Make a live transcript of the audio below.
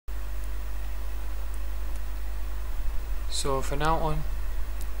So for now on,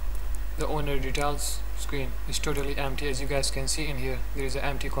 the owner details screen is totally empty. As you guys can see in here, there is an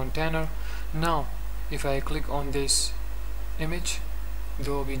empty container. Now if I click on this image,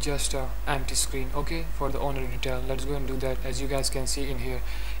 there will be just a empty screen, okay, for the owner detail. Let's go and do that. As you guys can see in here,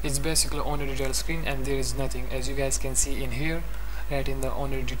 it's basically owner detail screen and there is nothing. As you guys can see in here, right in the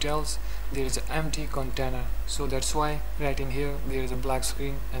owner details, there is an empty container. So that's why right in here there is a black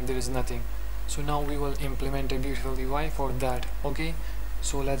screen and there is nothing. So now we will implement a beautiful UI for that, okay.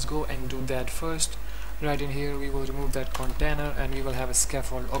 So let's go and do that first. Right in here we will remove that container and we will have a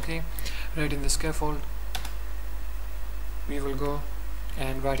scaffold, okay. Right in the scaffold we will go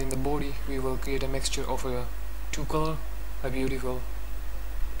and right in the body we will create a mixture of a two color, a beautiful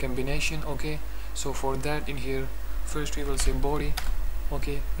combination, okay. So for that, in here first we will say body,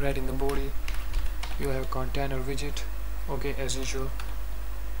 okay. Right in the body you will have a container widget, okay, as usual.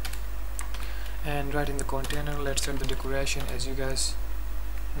 And right in the container, let's set the decoration. As you guys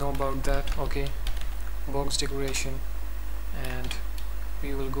know about that, okay, box decoration, and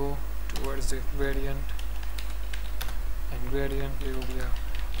we will go towards the gradient, and gradient we will be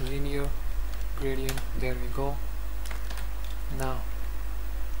a linear gradient. There we go. Now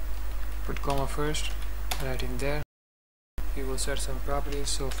put comma first, right in there we will set some properties.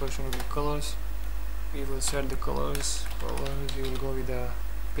 So first one will be colors. We will set the colors. We will go with the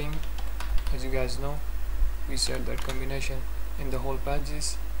pink. As you guys know, we set that combination in the whole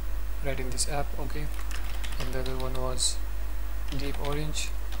pages right in this app, okay. And the other one was deep orange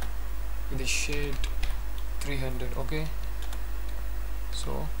with the shade 300, okay.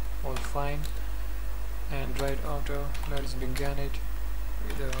 So all fine. And right after, let's begin it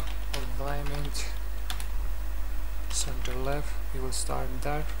with the alignment center left. We will start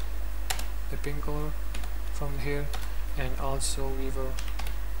that the pink color from here, and also we will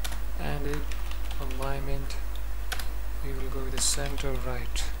end it alignment. We will go with the center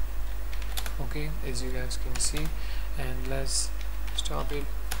right, okay, as you guys can see. And let's stop it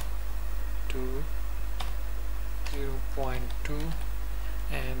to 0.2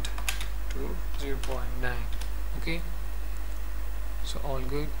 and to 0.9, okay. So all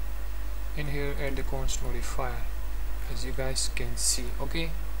good. In here add the const modifier, as you guys can see,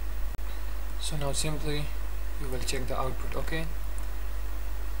 okay. So now simply we will check the output, okay.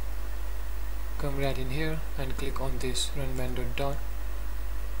 Come right in here and click on this run vendor dot.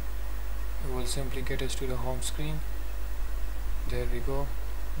 It will simply get us to the home screen. There we go.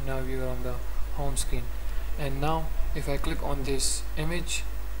 Now we are on the home screen, and now if I click on this image,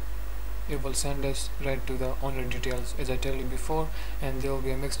 it will send us right to the owner details, as I told you before, and there will be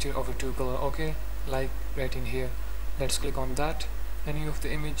a mixture of a two color, okay, like right in here. Let's click on that, any of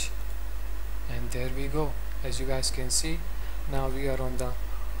the image, and there we go. As you guys can see, now we are on the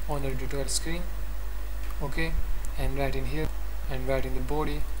owner detail screen, okay. And right in here and right in the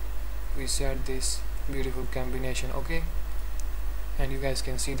body we set this beautiful combination, okay. And you guys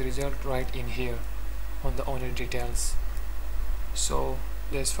can see the result right in here on the owner details. So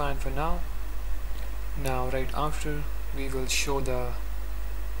that's fine for now. Now right after, we will show the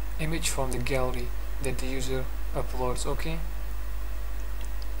image from the gallery that the user uploads, okay,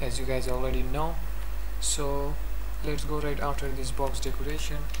 as you guys already know. So let's go right after this box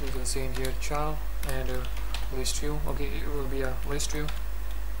decoration. We will say in here child and a list view, okay. It will be a list view,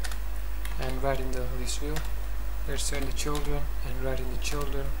 and right in the list view let's set the children, and right in the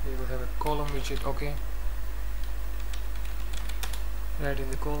children we will have a column widget, okay. Right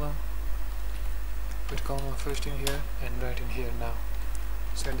in the column put comma first in here and right in here. Now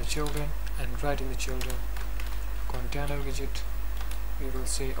set the children, and right in the children container widget we will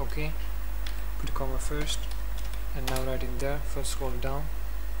say okay, put comma first, and now right in there first scroll down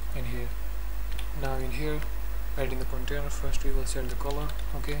in here. Now in here right in the container first we will set the color,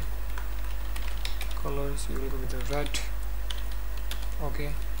 okay. Colors we will go with the red,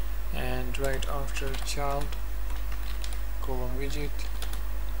 okay. And right after child column widget,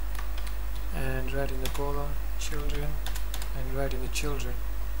 and right in the column children, and right in the children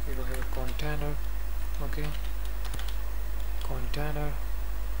we will have a container, okay. Container,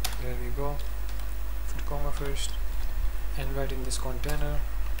 there we go, put comma first, and right in this container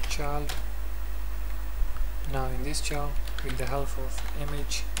child. Now in this child, with the help of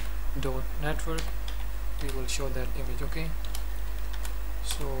image dot network, we will show that image, okay.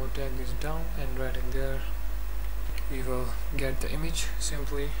 So tag this down, and right in there we will get the image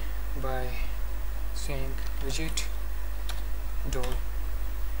simply by saying widget dot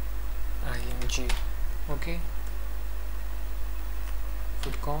img, okay.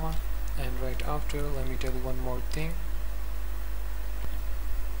 Put comma, and right after, let me tell you one more thing.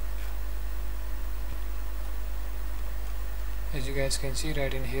 as you guys can see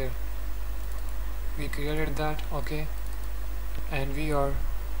right in here. We created that, okay, and we are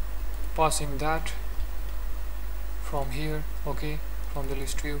passing that from here, okay, from the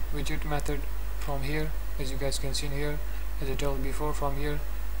list view widget method from here, as you guys can see in here. As I told before, from here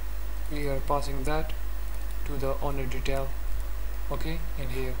we are passing that to the owner detail, okay, in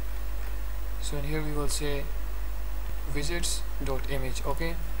here. So in here we will say widgets.image,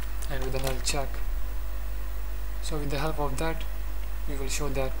 okay, and with a null check. So with the help of that we will show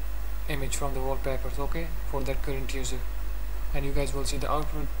that image from the wallpapers, okay, for that current user, and you guys will see the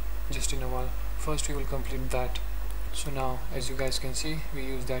output just in a while. First we will complete that. So now as you guys can see, we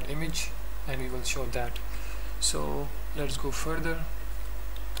use that image and we will show that. So let's go further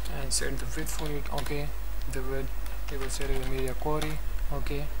and set the width for it, okay. The width we will set it in media query,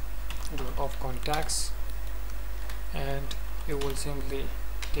 okay, of contacts, and it will simply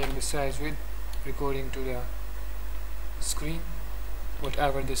take the size width according to the screen,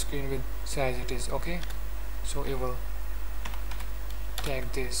 whatever the screen width size it is, okay. So it will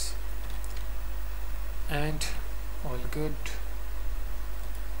take this, and all good.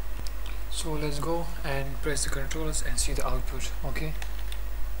 So let's go and press the controllers and see the output, okay.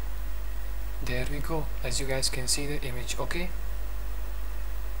 There we go. As you guys can see, the image, okay,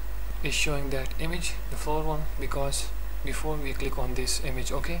 is showing that image, the floor one, because before we click on this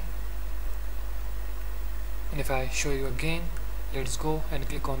image, okay. And if I show you again, let's go and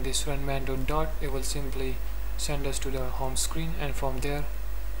click on this runman.dot, it will simply send us to the home screen, and from there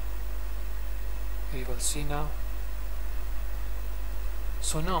we will see now.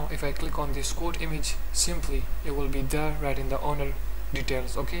 So now if I click on this quote image, simply it will be there right in the owner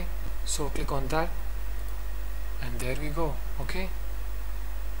details, okay. So click on that and there we go, okay.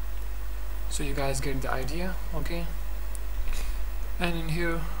 So you guys get the idea, okay. And in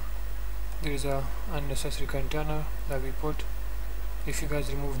here there is a unnecessary container that we put. If you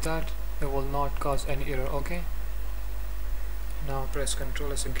guys remove that, it will not cause any error, okay. Now press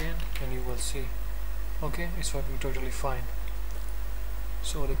Ctrl S again and you will see, okay, it's working totally fine.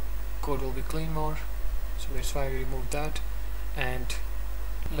 So the code will be clean more, so that's why we remove that. And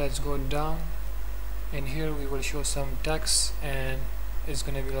let's go down. In here we will show some text, and it's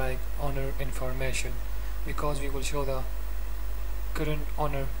gonna be like owner information, because we will show the current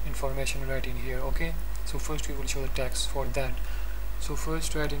owner information right in here, okay. So first we will show the text for that. So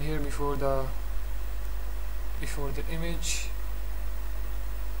first right in here, before the image,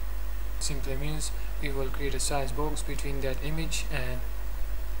 simply means we will create a size box between that image and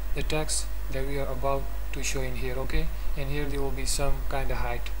the text that we are about to show in here, okay. In here there will be some kind of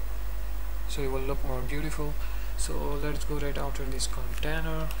height, so it will look more beautiful. So let's go right after this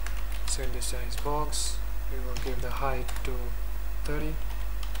container, set the size box, we will give the height to 30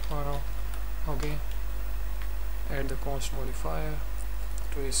 or no, okay. Add the const modifier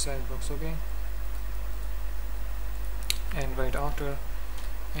to this size box, okay. And right after,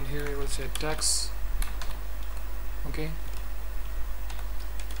 in here we will set text, okay.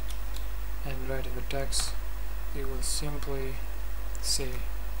 And right in the text we will simply say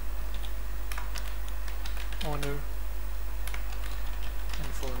owner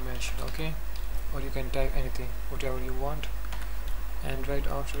information, okay, or you can type anything, whatever you want. And right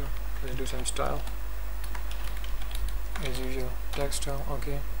after, we'll do some style as usual, text style,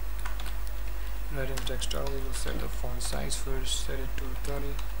 okay. Right in the text style we will set the font size first, set it to 30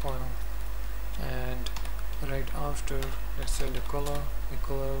 point, and right after let's set the color.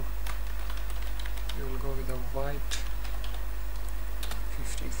 We will go with the white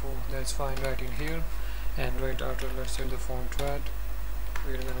 54, that's fine right in here. And right after let's set the font red,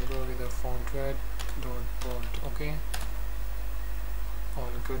 we're gonna go with the font red dot bold, okay.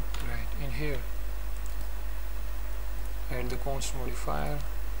 All good right in here. Add the const modifier,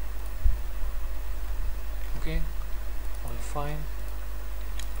 okay, all fine.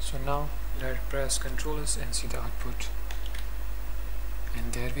 So now let's press Ctrl S and see the output,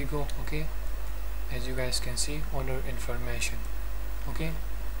 and there we go, okay. As you guys can see, owner information, okay.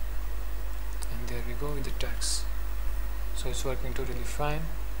 And there we go with the text. So it's working totally fine.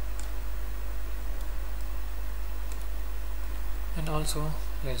 And also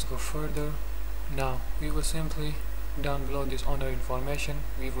let's go further. Now we will simply, down below this owner information,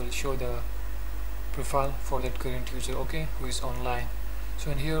 we will show the profile for that current user, okay, who is online.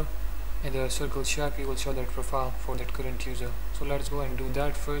 So in here in the circle shape we will show that profile for that current user. So let's go and do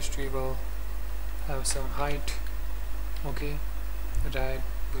that. First we will have some height, okay, right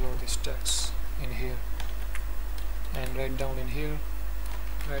below this text in here, and right down in here,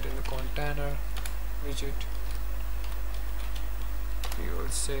 right in the container widget, we will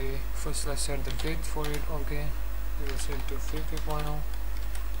say first let's set the width for it, okay. we will set to 50.0,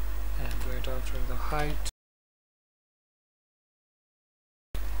 and right after the height.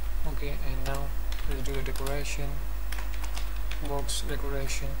 Okay, and now let's do the decoration, box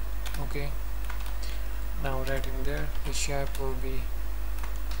decoration. Okay, now right in there the shape will be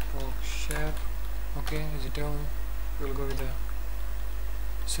box shape. Okay, as you tell, we'll go with the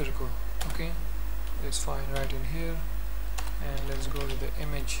circle. Okay, that's fine right in here, and let's go with the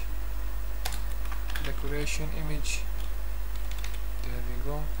image decoration image. There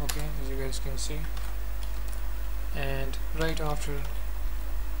we go. Okay, as you guys can see, and right after,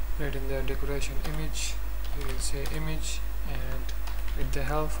 right in the decoration image, we will say image, and with the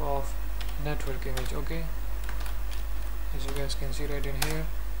help of network image. Okay, as you guys can see right in here,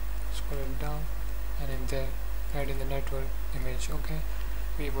 scroll it down, and in there, right in the network image. Okay,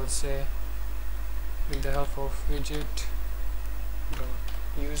 we will say with the help of widget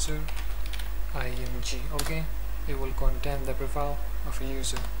user img. Okay, it will contain the profile of a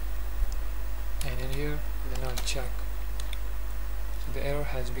user, and in here the null check. So the error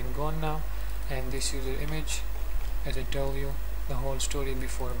has been gone now, and this user image, as I told you the whole story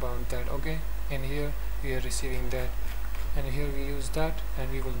before about that. Okay, and here we are receiving that, and here we use that,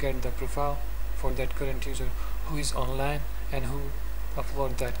 and we will get the profile for that current user who is online and who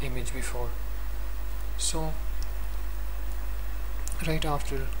upload that image before. So right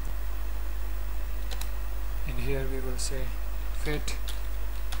after, in here we will say fit,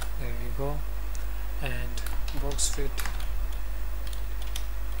 there we go, and box fit,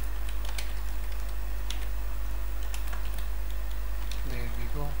 there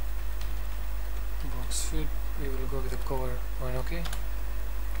we go, box fit, we will go with the cover one. Okay,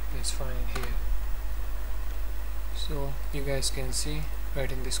 that's fine in here. So you guys can see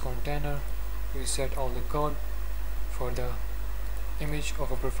right in this container we set all the code for the image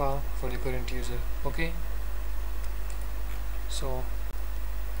of a profile for the current user. Okay, so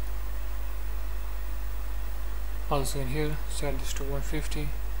also in here set this to 150,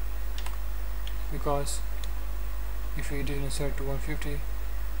 because if we didn't set to 150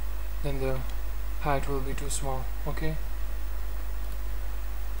 then the height will be too small. Okay,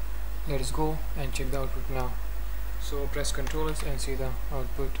 let us go and check the output now. So press Ctrl S and see the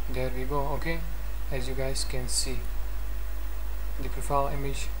output. There we go. Okay, as you guys can see the profile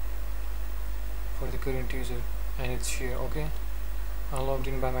image for the current user, and it's here. Okay, I'm logged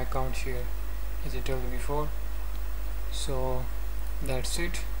in by my account here, as I told you before. So that's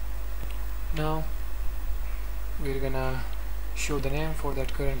it. Now we're gonna show the name for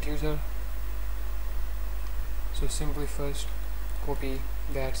that current user. So simply first copy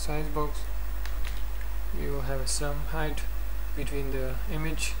that size box. We will have some height between the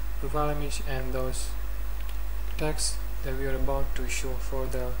image, profile image, and those text that we are about to show for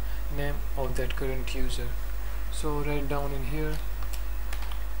the name of that current user. So write down in here,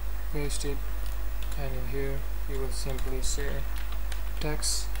 paste it, and in here we will simply say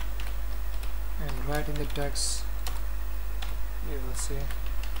text, and right in the text we will say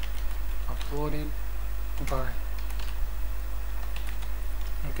uploaded by.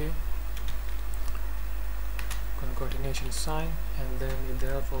 Okay, concatenation sign, and then with the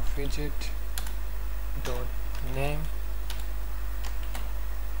help of widget dot name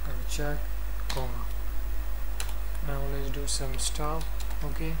and check comma. Now let's do some style.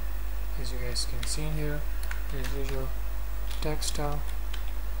 Okay, as you guys can see in here, there's visual text style,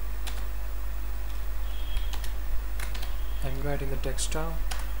 and right in the text style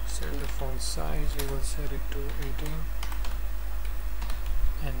set the font size, we will set it to 18,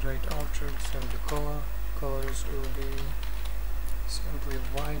 and right after set the colors will be simply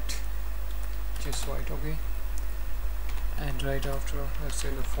white, just white. Okay, and right after let's say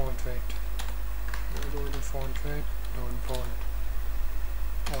the font weight, we'll go with the font weight not bold.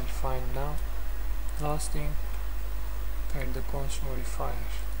 All fine now. Last thing, add the const modifier.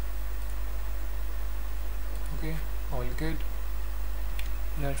 Okay, all good.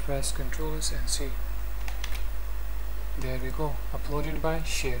 Let's press Ctrl S and see. There we go, uploaded by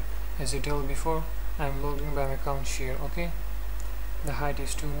share. As I told before, I'm logging by my account share. Okay, the height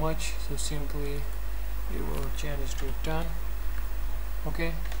is too much, so simply we will change this to 10.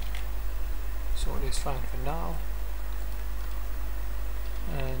 Okay, so it is fine for now,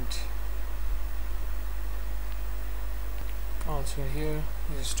 and also here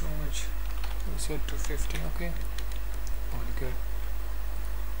this is too much, we'll set to 50. Okay, all good.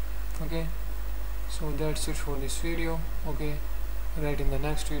 Okay, so that's it for this video. Okay, right in the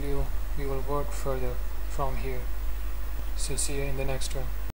next video we will work further from here. So see you in the next one.